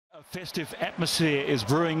A festive atmosphere is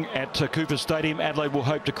brewing at Cooper Stadium. Adelaide will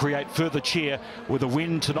hope to create further cheer with a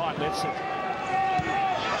win tonight. Let's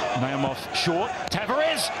nail him off short.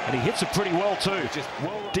 Tavares, and he hits it pretty well too. Just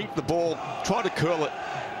deep the ball, trying to curl it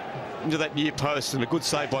into that near post, and a good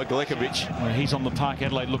save by Galekovic. Well, he's on the park.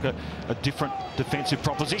 Adelaide look a different defensive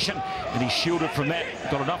proposition, and he's shielded from that.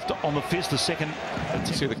 Got enough on the fist. The second.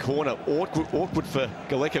 See the corner, awkward for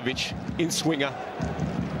Galekovic, in swinger.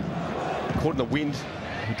 Caught in the wind.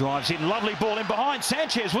 He drives in, lovely ball in behind.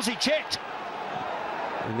 Sanchez, was he checked?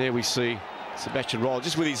 And there we see Sebastian Roll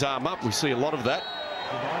just with his arm up. We see a lot of that.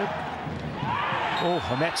 Oh,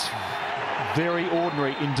 and that's very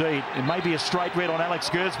ordinary indeed. It may be a straight red on Alex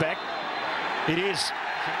Gersbach. It is.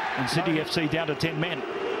 And Sydney FC down to 10 men.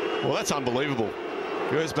 Well, that's unbelievable.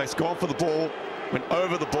 Gersbach's gone for the ball, went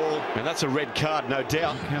over the ball, and that's a red card, no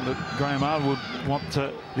doubt. Graham Arnold would want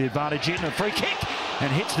the advantage in. A free kick,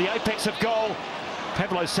 and hits the apex of goal.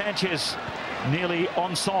 Pablo Sanchez nearly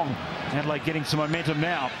on song. Adelaide getting some momentum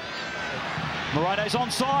now. Moreno's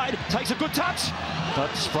onside, takes a good touch, but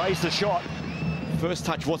sprays the shot. First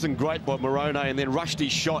touch wasn't great by Moreno, and then rushed his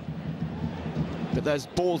shot. But those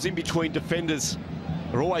balls in between defenders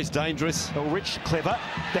are always dangerous. Rich, clever.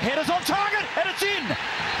 The header's on target, and it's in.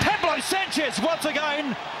 Pablo Sanchez once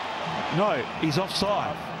again. No, he's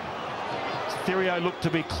offside. Therio looked to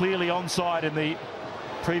be clearly onside in the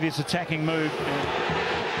previous attacking move.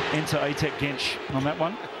 Enter Atek Gench on that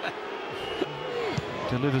one.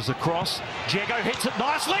 Delivers the cross. Jago hits it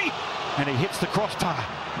nicely, and he hits the crossbar.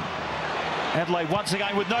 Adelaide once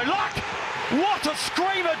again with no luck. What a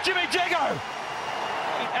screamer, Jimmy Jago!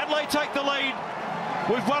 Adelaide take the lead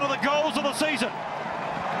with one of the goals of the season.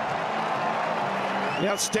 The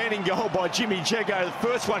outstanding goal by Jimmy Jago. The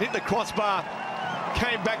first one hit the crossbar,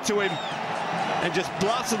 came back to him, and just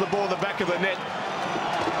blasted the ball in the back of the net.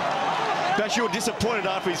 Bashir disappointed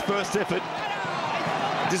after his first effort.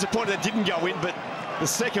 Disappointed it didn't go in, but the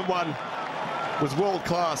second one was world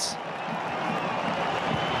class.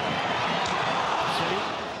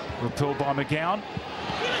 Repelled by McGowan.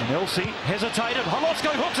 And Elsie hesitated.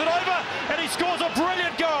 Holosko hooks it over, and he scores a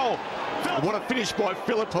brilliant goal. What a finish by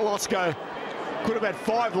Philip Holosko. Could have had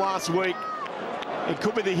 5 last week. It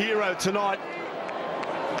could be the hero tonight.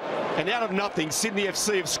 And out of nothing, Sydney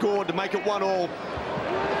FC have scored to make it 1-1.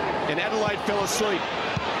 And Adelaide fell asleep.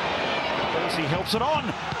 Elsie helps it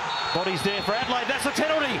on. Bodies there for Adelaide. That's a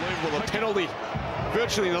penalty. Well, a penalty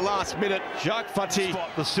virtually in the last minute. Jacques Fati.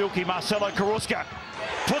 The silky Marcelo Carrusca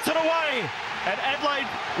puts it away, and Adelaide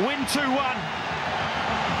win 2-1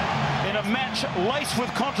 in a match laced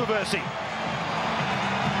with controversy.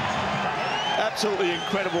 Absolutely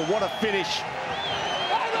incredible. What a finish.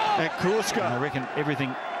 And Carrusca. I reckon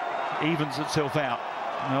everything evens itself out.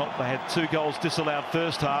 Well, they had 2 goals disallowed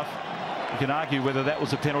first half. You can argue whether that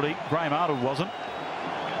was a penalty. Graham Arnold wasn't.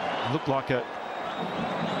 It looked like a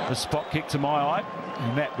spot kick to my eye,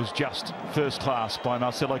 and that was just first class by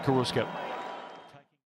Marcelo Carrusca.